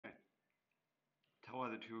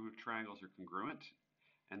the two triangles are congruent,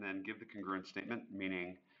 and then give the congruent statement,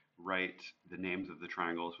 meaning write the names of the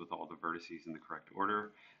triangles with all the vertices in the correct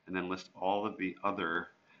order, and then list all of the other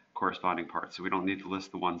corresponding parts. So we don't need to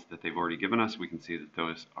list the ones that they've already given us. We can see that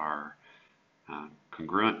those are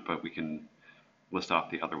congruent, but we can list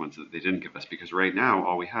off the other ones that they didn't give us, because right now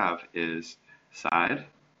all we have is side,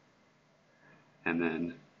 and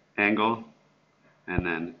then angle, and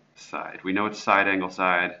then side. We know it's side, angle,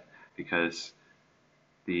 side because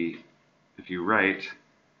if you write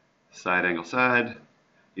side, angle, side,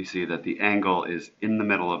 you see that the angle is in the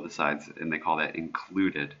middle of the sides, and they call that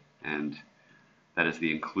included, and that is the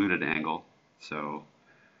included angle. So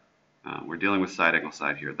we're dealing with side, angle,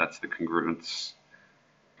 side here. That's the congruence,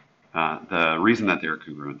 the reason that they're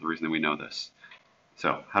congruent, the reason that we know this.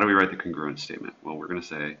 So how do we write the congruence statement? Well, we're going to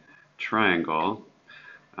say triangle,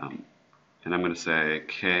 and I'm going to say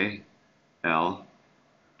K, L,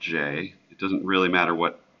 J. It doesn't really matter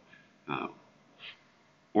what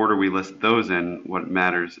order we list those in. What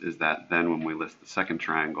matters is that then when we list the second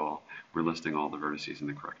triangle, we're listing all the vertices in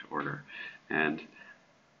the correct order. And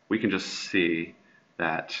we can just see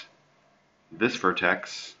that this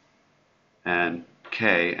vertex and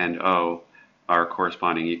K and O are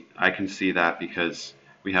corresponding. I can see that because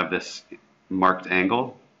we have this marked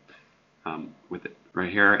angle with it right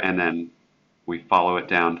here, and then we follow it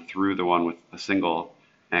down through the one with a single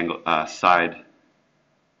angle side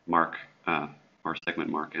mark or segment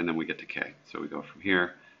mark, and then we get to K. So we go from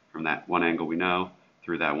here, from that one angle we know,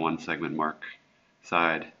 through that one segment mark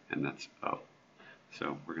side, and that's O.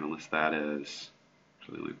 So we're going to list that as,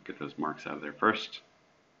 actually let's get those marks out of there first.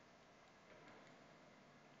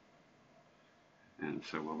 And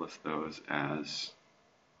so we'll list those as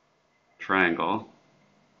triangle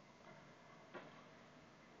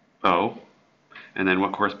O, and then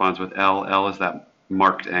what corresponds with L? L is that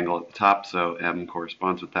marked angle at the top, so M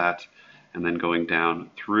corresponds with that, and then going down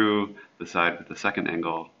through the side with the second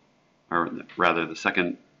angle, or rather the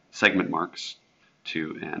second segment marks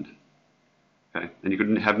to N. Okay, and you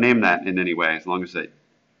could have named that in any way, as long as that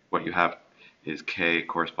what you have is K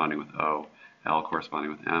corresponding with O, L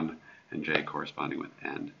corresponding with M, and J corresponding with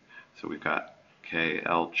N. So we've got K,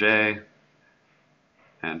 L, J,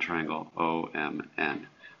 and triangle O, M, N.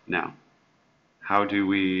 Now, how do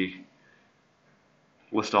we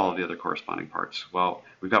list all of the other corresponding parts? Well,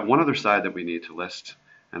 we've got one other side that we need to list,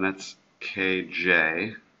 and that's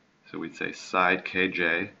KJ. So we'd say side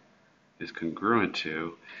KJ is congruent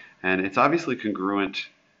to, and it's obviously congruent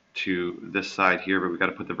to this side here, but we've got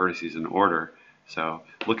to put the vertices in order. So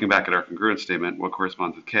looking back at our congruent statement, what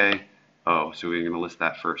corresponds with K? O. So we're going to list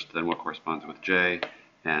that first. Then what corresponds with J?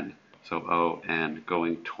 N. So O and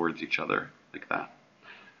going towards each other like that.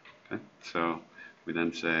 Okay. So we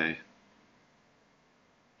then say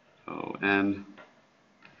O, N,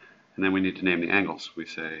 and then we need to name the angles. We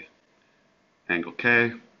say angle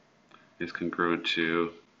K is congruent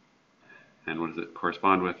to, and what does it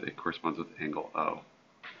correspond with? It corresponds with angle O.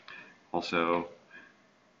 Also,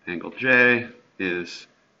 angle J is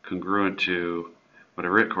congruent to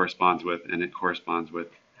whatever it corresponds with, and it corresponds with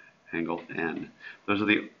angle N. Those are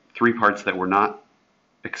the three parts that were not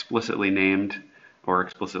explicitly named or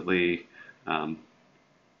explicitly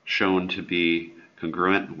shown to be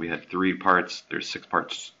congruent. We had 3 parts. There's 6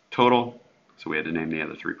 parts total, so we had to name the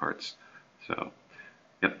other 3 parts. So,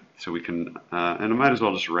 yep. So we can, and I might as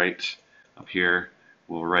well just write up here.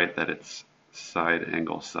 We'll write that it's side,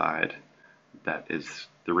 angle, side. That is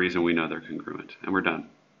the reason we know they're congruent, and we're done.